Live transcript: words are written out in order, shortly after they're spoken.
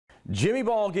Jimmy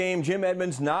Ball game, Jim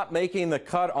Edmonds not making the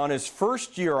cut on his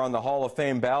first year on the Hall of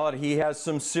Fame ballot. He has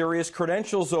some serious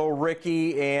credentials, though,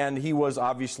 Ricky, and he was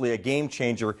obviously a game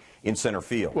changer in center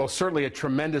field. Well, certainly a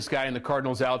tremendous guy in the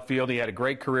Cardinals outfield. He had a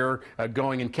great career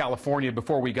going in California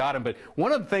before we got him. But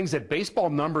one of the things that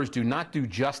baseball numbers do not do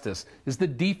justice is the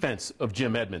defense of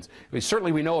Jim Edmonds.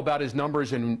 Certainly we know about his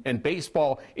numbers, and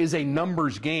baseball is a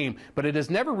numbers game, but it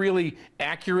has never really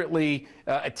accurately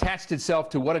attached itself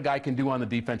to what a guy can do on the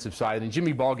defensive side. And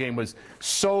Jimmy Ball game was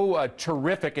so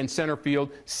terrific in center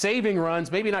field, saving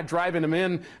runs, maybe not driving them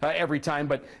in every time,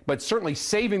 but certainly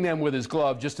saving them with his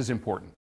glove just as important.